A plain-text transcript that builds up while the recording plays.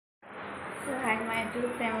তো hi my two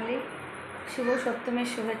family, শুভ সপ্তমীর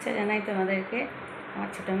শুভেচ্ছা জানাই তোমাদেরকে। আমার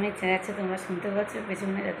ছোটো মেয়ে চেঁচাচ্ছে, তোমরা শুনতে পাচ্ছ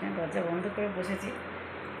পেছনে, যাতে আমি দরজা বন্ধ করে বসেছি।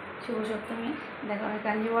 শুভ সপ্তমী। দেখো আমি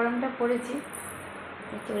কাঞ্জিবরমটা পরেছি,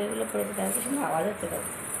 চুড়িগুলো পরেছি, তার কি সুন্দর আওয়াজ হচ্ছে, দেখো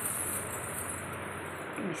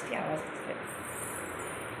মিষ্টি আওয়াজ হচ্ছে।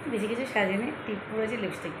 বেশি কিছু সাজিনি, টিপ পরেছি,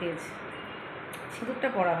 লিপস্টিক দিয়েছি, সিঁদুরটা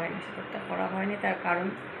পরা হয়নি। সিঁদুরটা পরা হয়নি তার কারণ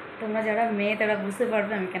তোমরা যারা মেয়ে তারা বুঝতে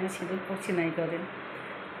পারবে আমি কেন সিঁদুর পরছি না এই কদিন।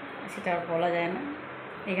 সেটা আর বলা যায় না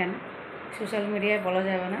এখানে, সোশ্যাল মিডিয়ায় বলা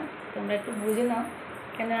যাবে না। তোমরা একটু বুঝে নাও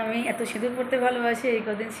কেন আমি এত সিঁদুর পরতে ভালোবাসি, এই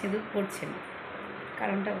কদিন সিঁদুর পরছি না,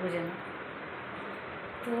 কারণটা বুঝে নাও।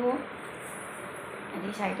 তো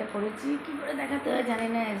এই শাড়িটা পরেছি, কী করে দেখাতে হয় জানি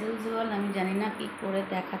না, অ্যাজ ইউজুয়াল আমি জানি না কী করে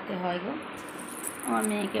দেখাতে হয় গো। আমার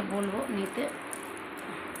মেয়েকে বলবো নিতে,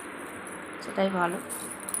 সেটাই ভালো।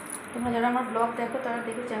 তোমরা যারা আমার ব্লগ দেখো তারা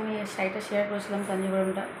দেখেছি আমি শাড়িটা শেয়ার করেছিলাম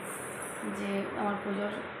কাঞ্জিবরমটা, যে আমার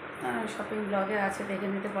পুজোর শপিং ব্লগে আছে, দেখে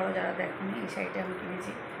নিতে পারো যারা দেখো। এই শাড়িটা আমি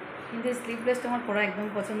কিনেছি, কিন্তু স্লিভলেসটা আমার পরা একদম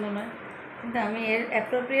পছন্দ নয়, কিন্তু আমি এর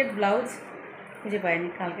অ্যাপ্রোপ্রিয়েট ব্লাউজ খুঁজে পাইনি।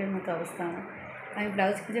 কালকের মতো অবস্থা আমার, আমি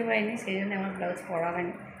ব্লাউজ খুঁজে পাইনি, সেই জন্য আমার ব্লাউজ পরা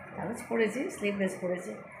হয়নি। ব্লাউজ পরেছি, স্লিভলেস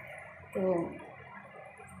পরেছি। তো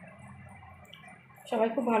সবাই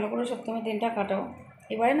খুব ভালো করে সপ্তমীর দিনটা কাটাও।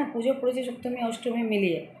 এবারে না পুজো পড়েছে সপ্তমী অষ্টমী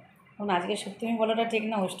মিলিয়ে, এখন আজকে সপ্তমী বলাটা ঠিক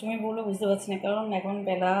না, অষ্টমী বললে বুঝতে পারছি না, কারণ এখন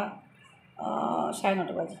বেলা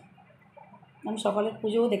 9:30 বাজে। আমি সকালের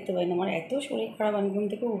পুজোও দেখতে পাই না, আমার এত শরীর খারাপ, আমি ঘুম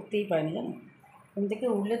থেকে উঠতেই পারিনি জানো। ঘুম থেকে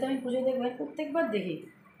উঠলে তো আমি পুজো দেখবো, প্রত্যেকবার দেখি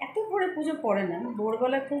এত পরে পুজো পড়ে না। আমি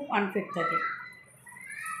ভোরবেলা খুব আনফিট থাকি,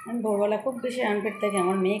 খুব বেশি আনফিট থাকি।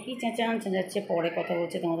 আমার মেয়ে কি চেঁচাচ্ছে, পরে কথা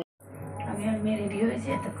বলছে তোমাদের। আমি আর মেয়ে রেডি হয়েছে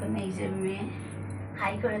এতক্ষণ, এই যে মেয়ে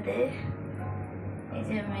হাই করে দে, এই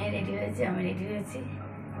যে মেয়ে রেডি হয়েছে, আমি রেডি হয়েছি।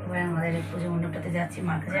 এবার আমাদের পুজো মণ্ডপটাতে যাচ্ছি,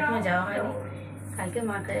 মার কাছে এখনো যাওয়া হয়নি, কালকে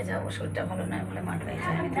মার কাছে যাবো। শরীরটা ভালো নয় বলে মার কাছে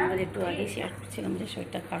যাইনি, তোমাদের একটু আগেই শেয়ার করছিলাম যে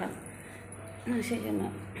শরীরটা খারাপ, সেই জন্য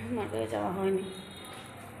মার কাছে যাওয়া হয়নি।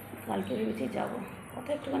 কালকে ভেবেছি যাবো। কত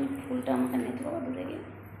একটুখানি ফুলটা আমাকে নিতে পারবো দূরে গিয়ে,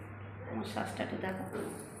 আমার শ্বাসটা একটু দেখো।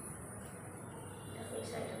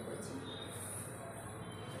 শাড়িটা করছি,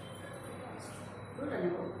 ফুলটা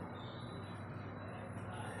নেবো।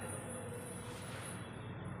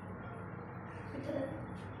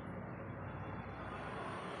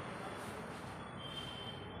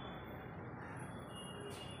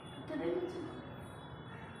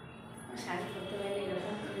 শাড়ি পরতে পারি না,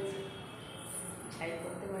 এরকম করেছি, শাড়ি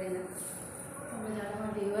পরতে পারি না। তোমরা যারা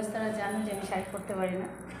আমার ভিউয়ার্স তারা জানো যে আমি শাড়ি পরতে পারি না।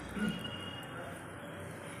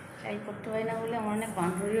 শাড়ি পরতে পারি না বলে আমার অনেক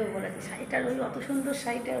বান্ধবীও বলেছে, শাড়িটার ওই অত সুন্দর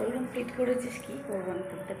শাড়িটা ওইরকম ফিট করেছিস, কী করবো, আমি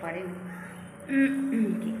পরতে পারি না,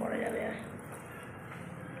 কী করা যাবে আর।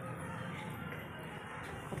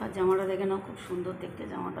 কোথাও জামাটা দেখে নাও, খুব সুন্দর দেখতে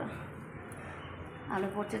জামাটা, আলো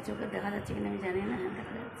পড়ছে চোখে, দেখা যাচ্ছে কিনা আমি জানি না, হ্যাঁ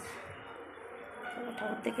দেখা যাচ্ছে।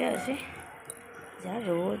 ঠাকুর থেকে আসি, যা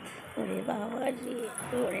রোদ, ওরে বাবা রে,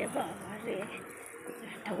 ওরে বাবা রে,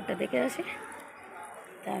 ঠাকুরটা দেখে আসি,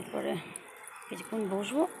 তারপরে কিছুক্ষণ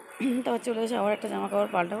বসবো, তারপর চলে এসে আবার একটা জামা কাপড়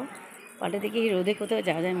পাল্টে দেখি এই রোদে কোথাও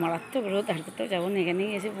যাওয়া যায়, মারাত্মক রোদ, আর কোথাও যাবো না, এখানেই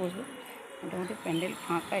এসে বসবো। মোটামুটি প্যান্ডেল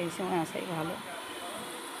ফাঁকা, এই সময় আসাই ভালো।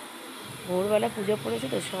 ভোরবেলা পুজো পড়েছে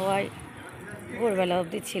তো সবাই, ভোরবেলা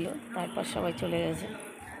অবধি ছিল, তারপর সবাই চলে গেছে,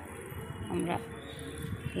 আমরা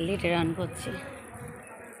লেটে রান করছি।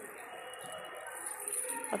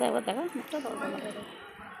 কথা একবার দেখা মুখটা পারবো না,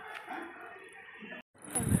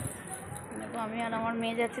 দেখো আমি আর আমার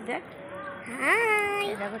মেয়ে যাচ্ছি, দেখ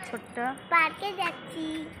দেখো ছোট্ট পার্কে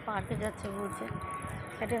যাচ্ছে বলছে,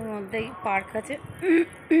 এটার মধ্যেই পার্ক আছে,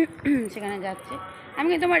 সেখানে যাচ্ছি। আমি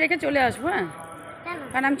কিন্তু তোমার রেখে চলে আসবো, হ্যাঁ,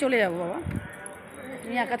 কারণ আমি চলে যাবো বাবা,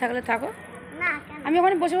 তুমি একা থাকলে থাকো, আমি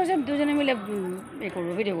ওখানে বসে বসে দুজনে মিলে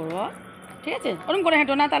করবো, ভিডিও করবো বাবা, ঠিক আছে? ওরকম করে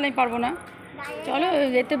হেঁটো না, তাহলে আমি পারবো না। চলো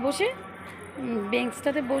এতে বসে,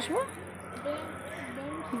 বেঞ্চটাতে বসবো,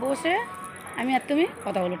 বসে আমি আর তুমি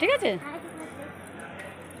কথা বলো, ঠিক আছে?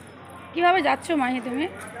 কীভাবে যাচ্ছ মাহি তুমি?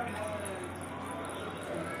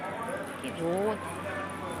 কি রোদ,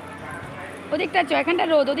 ওদিকটা চ, এখানটা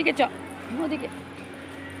রোদ, ওদিকে চ, ওদিকে।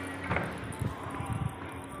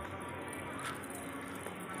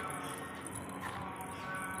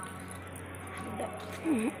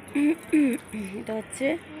 এটা হচ্ছে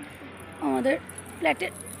আমাদের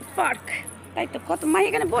ফ্ল্যাটের পার্ক, তাই তো। কত মাহি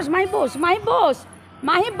এখানে বস, মাহি বস,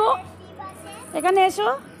 মাহি এখানে এসো,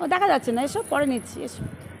 ও দেখা যাচ্ছে না, এসো পরে নিচ্ছি, এসো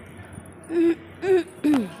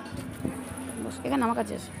বস এখানে আমার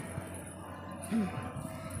কাছে এসো।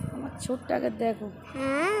 আমার ছোট্টাকে দেখো,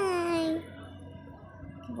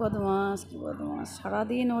 কি বদমাস,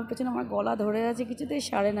 সারাদিন ওর পেছনে আমার গলা ধরে আছে, কিছুতেই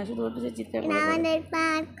সারে না, শুধু ওর পেছনে চিৎকার করে। আমাদের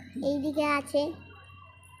পার্ক এইদিকে আছে,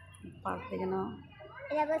 পার্ক দেখে নাও,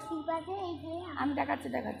 আমি দেখাচ্ছি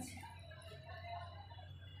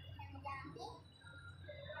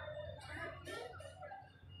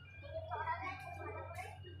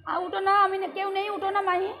উঠো না, আমি কেউ নেই, উঠো না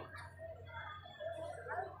মাহি।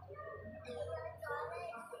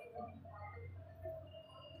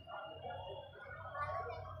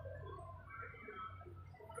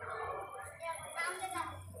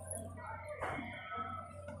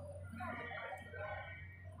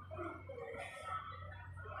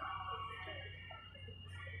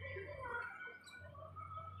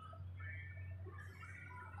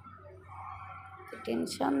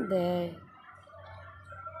 টেনশন দেয়।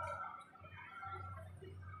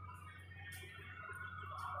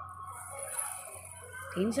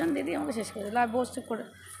 টেনশন দিদি আমাকে শেষ করে দিল। আর বসতে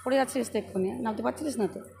পড়ে যাচ্ছিস তো এক্ষুনি, নামতে পারছিলিস না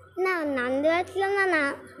তো? না, নামতে পারছিলাম না,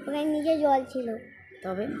 ওখানে নিচে জল ছিল।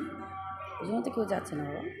 তবে ওই জন্য তো কেউ যাচ্ছে না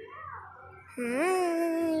বাবা।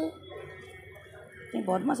 হ্যাঁ, তুমি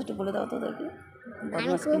বদমাস একটু বলে দাও তো ওদেরকে।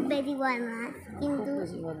 আমি খুব বেশি বদমাস, কিন্তু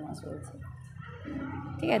বেশি বদমাস হয়েছে।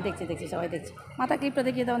 ঠিক আছে, দেখছি সবাই দেখছি। মাথা ক্লিপটা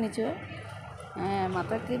দেখিয়ে দাও নিচে। হ্যাঁ,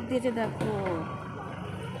 মাথার ক্লিপ দিয়েছে, দেখো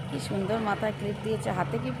কি সুন্দর মাথায় ক্লিপ দিয়েছে।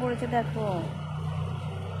 হাতে কি পড়েছে দেখো।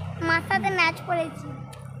 আমার সাথে ম্যাচ করেছি।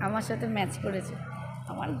 আমার সাথে ম্যাচ করেছে।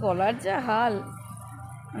 আমার গলার যা হাল,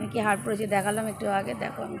 আমি কি হার পরেছি দেখালাম একটু আগে।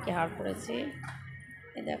 দেখো আমি কি হার পরেছি,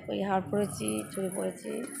 এই দেখো এই হার পরেছি, চুড়ি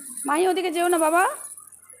পরেছি। মাহি ওদিকে যেও না বাবা,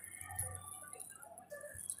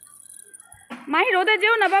 মাহি রোদে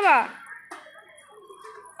যেও না বাবা।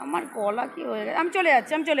 আমার গলা কি হয়ে গেছে, আমি চলে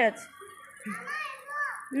যাচ্ছি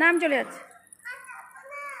না, আমি চলে যাচ্ছি।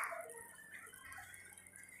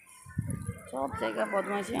 সব জায়গা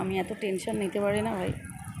বদমাইশি, আমি এত টেনশন নিতে পারি না ভাই।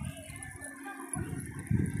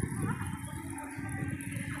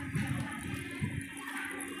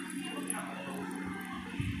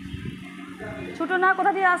 ছোটো না,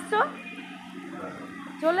 কোথা দিয়ে আসছো?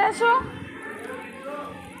 চলে এসো।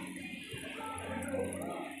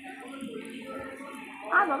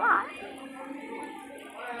 বাবা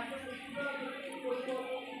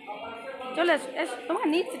চলে এসো, তোমাকে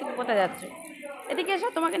নিচ্ছি। তুমি কোথায় যাচ্ছ? এদিকে এসো,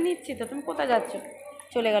 তোমাকে নিচ্ছি তো। তুমি কোথায় যাচ্ছ?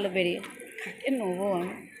 চলে গেল বেরিয়ে। নেবো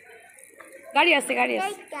আমি। গাড়ি আসছে।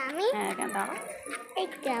 হ্যাঁ, কেন দাঁড়াও,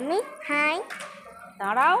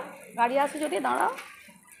 দাঁড়াও, গাড়ি আসছে যদি দাঁড়াও।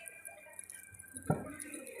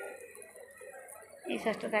 এই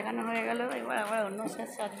শ্বাসটা দেখানো হয়ে গেল, এবার আবার অন্য শ্বাস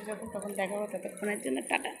সাজবে যখন তখন দেখাবো। ততক্ষণের জন্য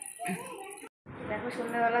টাটা। দেখো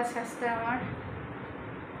সন্ধ্যাবেলার শ্বাসটা আমার,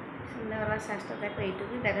 সন্ধ্যাবেলার শ্বাসটা দেখো,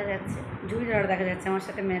 এইটুকুই দেখা যাচ্ছে। ঝুলঝাড়া দেখা যাচ্ছে, আমার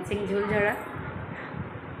সাথে ম্যাচিং ঝুলঝাড়া।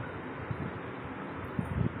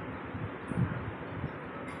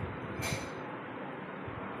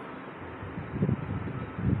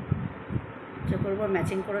 চোখের উপর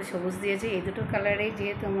ম্যাচিং করে সবুজ দিয়েছে। এই দুটো কালারেই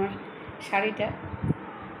যেহেতু আমার শাড়িটা।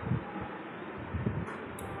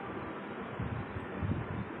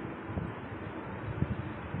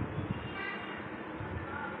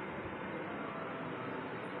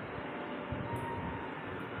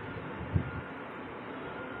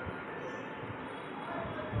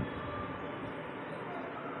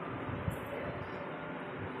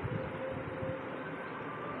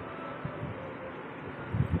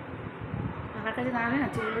 আমার কাছে দাঁড়ালে না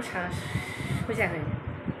চুলগুলো সোজা হয়ে যায়।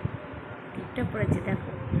 টিপটা পড়েছে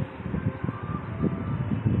দেখো।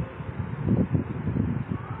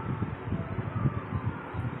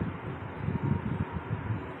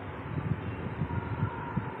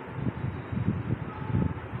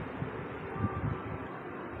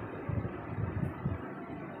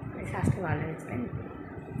 এই শ্বাসটা ভালো হয়েছে, তাই না?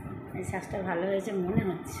 এই শ্বাসটা ভালো হয়েছে মনে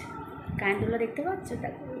হচ্ছে। কানগুলো দেখতে পাচ্ছ?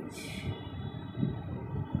 দেখো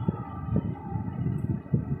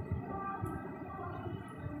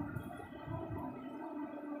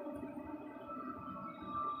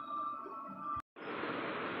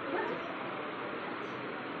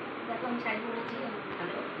আমি শাড়ি পরেছি,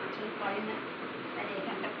 ভালো চুল পরে না, তাই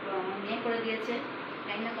এখানটা আমার মেয়ে করে দিয়েছে।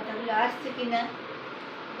 জানি না কথাগুলো আসছে কি না,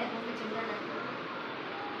 দেখো চুলটা দেখো।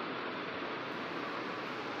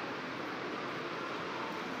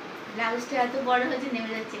 ব্লাউজটা এত বড় হয়েছে,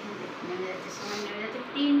 নেমে যাচ্ছে, সময় নেমে যাচ্ছে।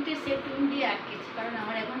 3টে সেট দিয়ে আটকেছি, কারণ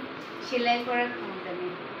আমার এখন সেলাই করার ক্ষমতা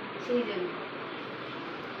নেই, সেই জন্য।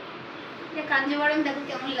 কাঞ্জি বরং দেখো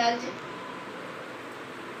কেমন লাগছে।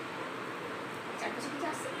 চারপাশে কিছু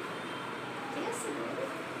আসছে, ঠিক আছে।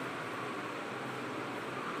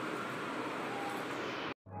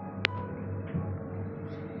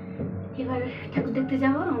 এবার ঠাকুর দেখতে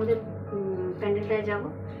যাবো, আমাদের প্যান্ডেলটায় যাবো।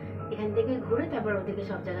 এখান থেকে ঘুরে তারপর ওদিকে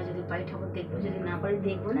সব জায়গায় যদি পারি ঠাকুর দেখবো, যদি না পারি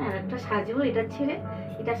দেখবো না। আর একটা সাজবো, এটা ছেড়ে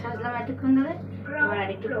এটা সাজলাম এতক্ষণ ধরে, এবার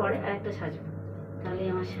আরেকটু পরে আরেকটা সাজবো। তাহলে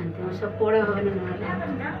আমার শান্তি, আমার সব পরে হবে না, নাহলে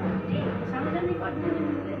সামনাসামনি করতে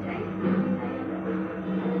চাই।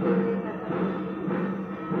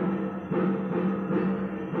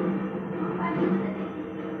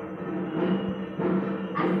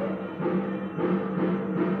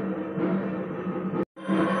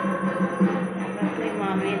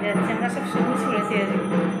 যাচ্ছে, আমরা সব সবুজ পড়েছি আজকে,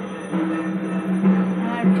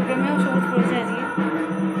 আমার ছোটো মেয়েও সবুজ পড়েছে আজকে।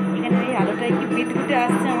 এখানে এই আলোটায় কি বিটগুটে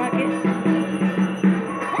আসছে আমাকে,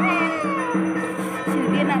 সিঁড়ি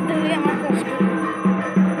দিয়ে নামতে হলে আমার কষ্ট।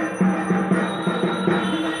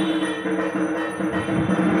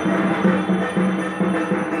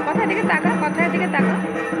 কথার দিকে তাকা, কথার দিকে তাকা।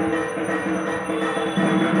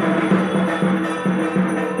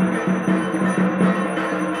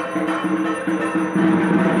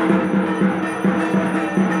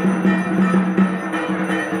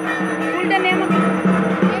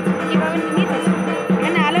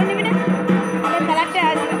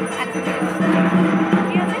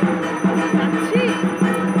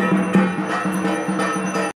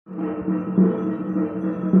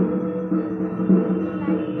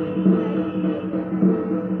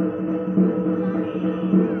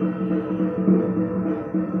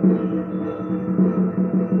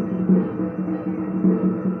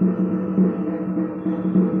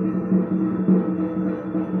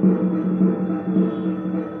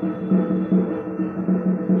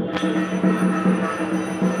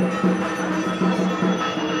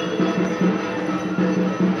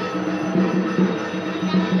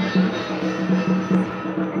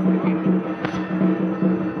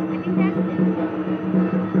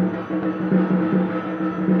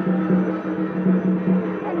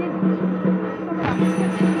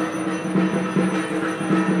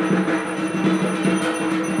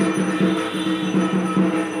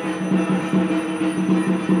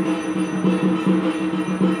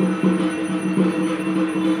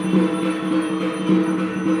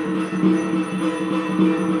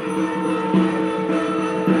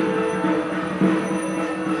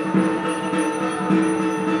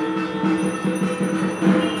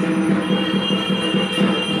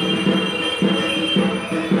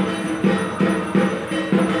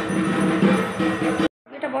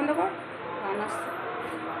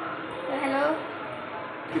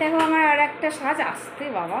 দেখো আমার আর একটা সাজ আসতে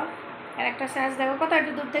বাবা, আর একটা সাজ দেখো, কত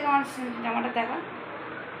একটু দূর থেকে আমার জামাটা দেখা,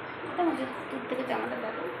 দূর থেকে জামাটা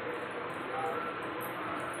দেখো,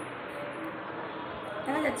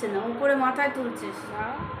 দেখা যাচ্ছে না, উপরে মাথায় তুলছিস না,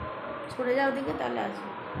 সরে যাও দিকে তাহলে আছে।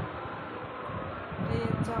 এই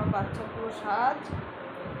হচ্ছে আমার বাচ্চা পুরো সাজ,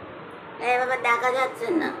 এই বাবা দেখা যাচ্ছে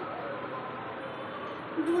না,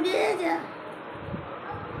 দূরে যা।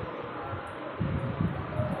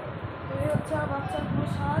 এই হচ্ছে আমার বাচ্চার পুরো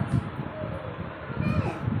সাজ,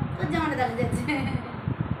 তোর জামাটা দেখা যাচ্ছে।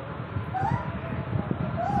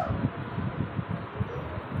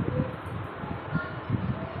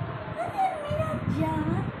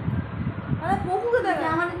 পপুকে দেখো,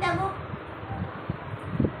 আমাদের দেখো,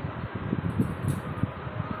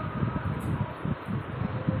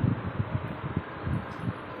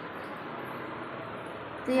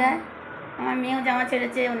 তুই আর আমার মেয়েও জামা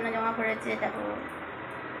ছেড়েছে, অন্য জামা পরেছে, দেখো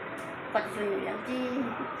কত সুন্দর লাগছে,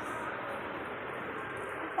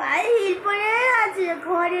 পায়ে হিল পরে আছে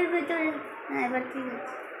ঘরের ভেতরে। হ্যাঁ এবার ঠিক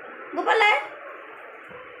আছে, গোপাল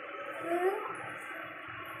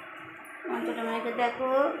আমার ছোটো মেয়েকে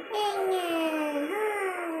দেখো,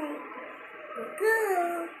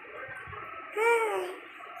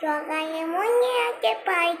 সকালে মনে আছে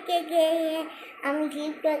পাইতে গিয়ে আমি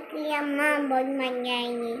ঠিক করলাম, মা বদমান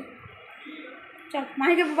যায়নি। চল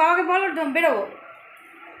মাহিকে বাবাকে বলো বেরোবো।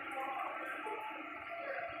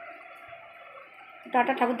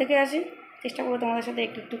 টাটা, ঠাকুর দেখে আসি, চেষ্টা করবো তোমাদের সাথে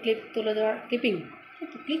একটু একটু ক্লিপ তুলে দেওয়ার, ক্লিপিং,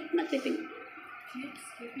 ক্লিপ না ক্লিপিং,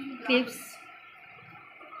 ক্লিপস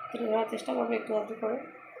তুলে দেওয়ার চেষ্টা করবো একটু আধটু করে,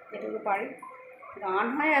 যেটুকু পারি। গান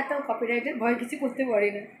হয় এত কপিরাইটের ভয় কিছু করতে পারি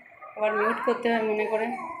না, আবার মিউট করতে হয় মনে করে।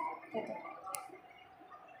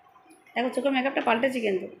 দেখো চোখের মেকআপটা পাল্টেছি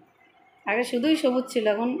কিন্তু, আগে শুধুই সবুজ ছিল,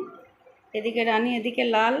 এখন এদিকে রানী, এদিকে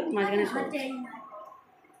লাল, মাঝখানে সবুজ।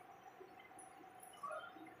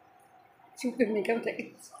 চোখের মেকআপটা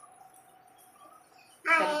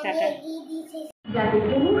যাতে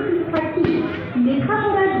কোনো শিক্ষার্থী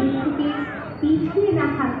লেখাপড়ার দিক থেকে পিছিয়ে না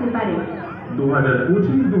থাকতে পারে।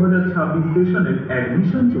 2025-2026 সেশনের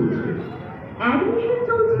অ্যাডমিশন চলছে।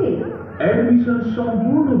 অ্যাডমিশন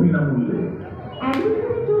সম্পূর্ণ বিনামূল্যে।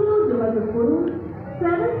 অ্যাডমিশনের জন্য যোগাযোগ করুন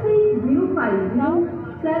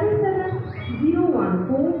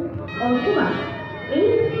 7605077014 অথবা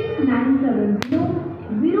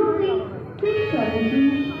 8697006672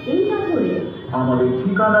 এই নম্বরে। আমাদের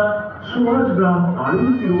ঠিকানা সুভাষগ্রাম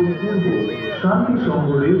আরএলসি রোড পূর্ব শান্তি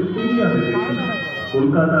সংঘরের স্টেডিয়ামে দেখুন।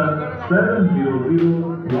 কলকাতা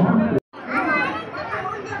 7001।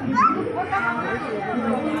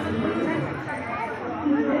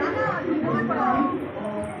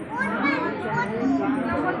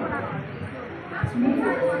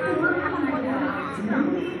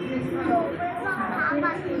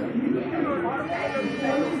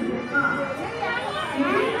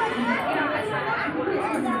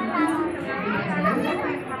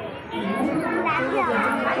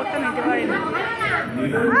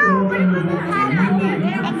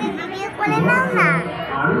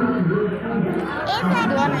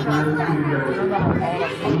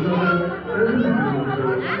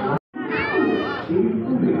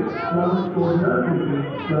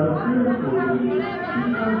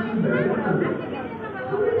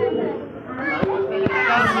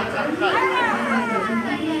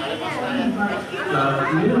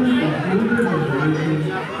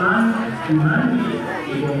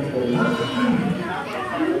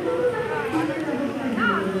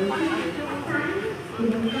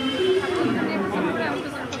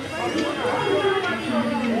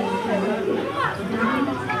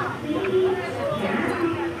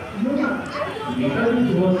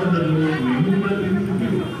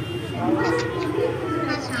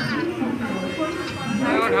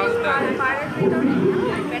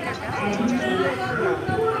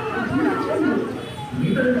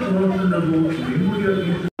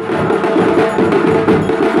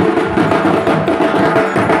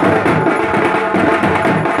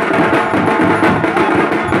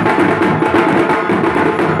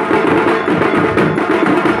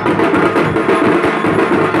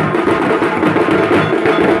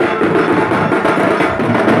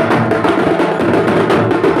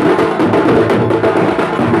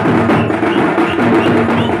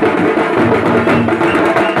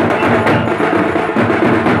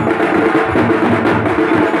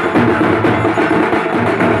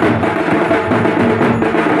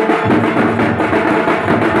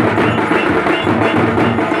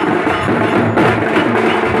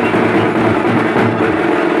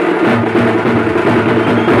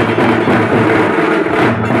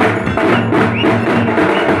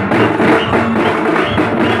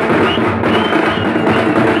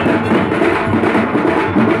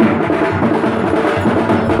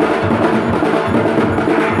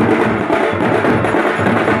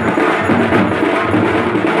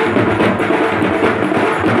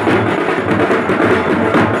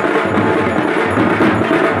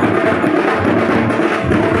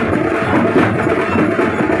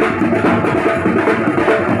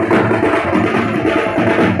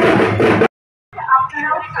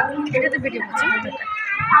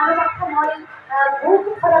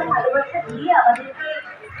 ভালোবাসা দিয়ে আমাদেরকে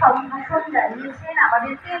সম্ভাষণ জানিয়েছেন,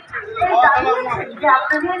 আমাদেরকে জানিয়েছেন যে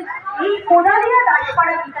আপনাদের এই কোনালিয়া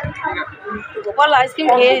দাসপাড়া বিকালের সঙ্গে গোপাল আইসক্রিম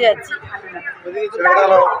খেয়ে যাচ্ছে।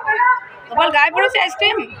 গোপাল গায়ে পড়েছে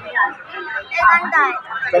আইসক্রিম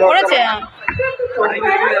পড়েছে।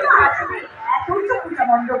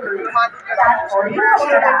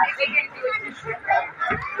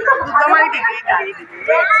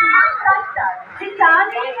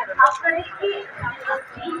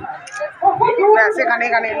 সেখানে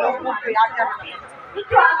লোক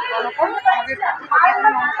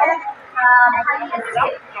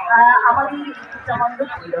আমাদের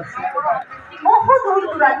বহু দূর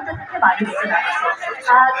দূরান্ত থেকে মানুষজন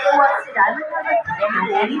কেউ আসছে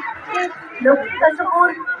লক্ষ্মীকান্তপুর,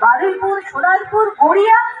 বারুইপুর, সোনারপুর,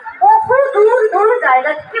 গড়িয়া, বহু দূর দূর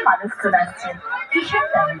জায়গা থেকে মানুষজন আসছেন। কিসের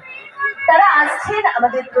টাইম তারা আসছেন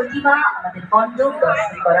আমাদের প্রতিমা, আমাদের মণ্ডপ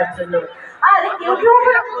দর্শন করার জন্য। আর কেউ কেউ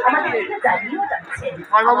আমাদের জানিয়েও যাচ্ছেন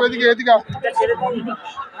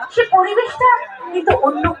সে পরিবেশটা কিন্তু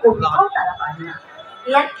অন্য কোথাও তারা পান না।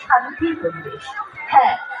 এ এক শান্তির পরিবেশ।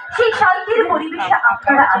 হ্যাঁ, সেই শান্তির পরিবেশে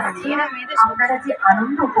আপনারা আসছেন, আপনারা যে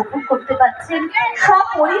আনন্দ উপভোগ করতে পারছেন সব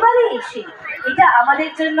পরিবারে এসে, এটা আমাদের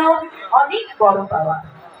জন্য অনেক বড় পাওয়া।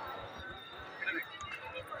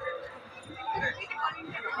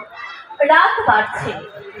 রাত বাড়ছে,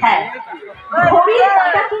 হ্যাঁ, ঘড়ির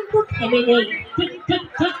কাঁটা কিন্তু থেমে নেই। ঠিক ঠিক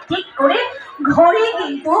ঠিক ঠিক করে ঘড়ি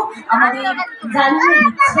কিন্তু আমাদের জানিয়ে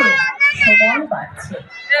দিচ্ছে সময় বাড়ছে।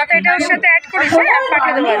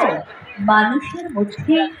 মানুষের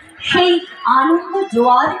মধ্যে সেই আনন্দ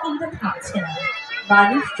জোয়ার কিন্তু থাকছে না,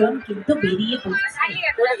 মানুষজন কিন্তু বেরিয়ে পড়ছে।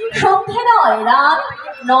 সন্ধে নয়, রাত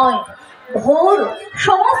নয়, ঘোর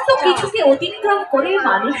সমস্ত কিছুকে অতিক্রম করে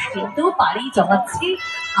মানুষ কিন্তু পাড়ি জমাচ্ছে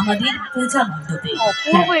আমাদের পূজা মণ্ডপে।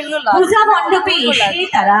 পূজা মণ্ডপে এসে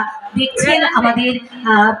তারা দেখছেন আমাদের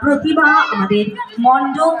প্রতিমা, আমাদের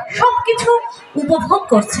মণ্ডপ সবকিছু উপভোগ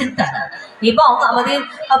করছেন তারা, এবং আমাদের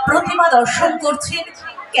প্রতিমা দর্শন করছেন,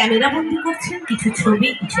 ক্যামেরা বন্দি করছেন কিছু ছবি,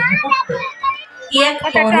 কিছু মুহূর্ত।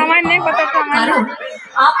 কারণ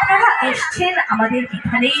আপনারা এসছেন আমাদের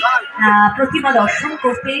এখানে প্রতিমা দর্শন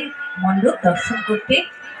করতে, মণ্ডপ দর্শন করতে,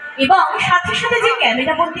 এবং সাথে সাথে যে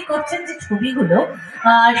ক্যামেরা বন্দি করছেন যে ছবিগুলো,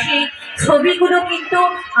 সেই ছবিগুলো কিন্তু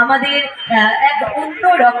আমাদের এক অন্য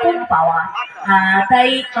রকম পাওয়া। তাই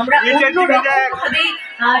আমরা অন্য রকম ভাবে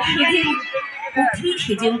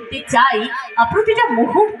সেজে উঠতে চাই প্রতিটা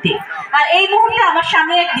মুহূর্তে। এই মুহূর্তে আমার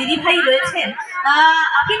সামনে এক দিদি ভাই রয়েছেন।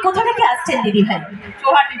 আপনি কোথা থেকে আসছেন দিদি ভাই?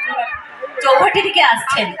 চৌহাটি থেকে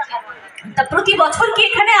আসছেন। তা প্রতি বছর কি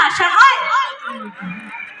এখানে আসা হয়?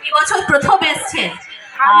 এবছর প্রথম এসছেন।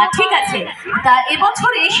 ঠিক আছে, তা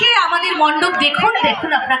এবছর এসে আমাদের মণ্ডপ দেখুন,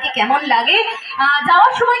 আপনাকে কেমন লাগে।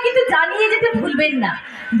 যাওয়ার সময় কিন্তু জানিয়ে যেতে ভুলবেন না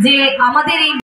যে আমাদের এই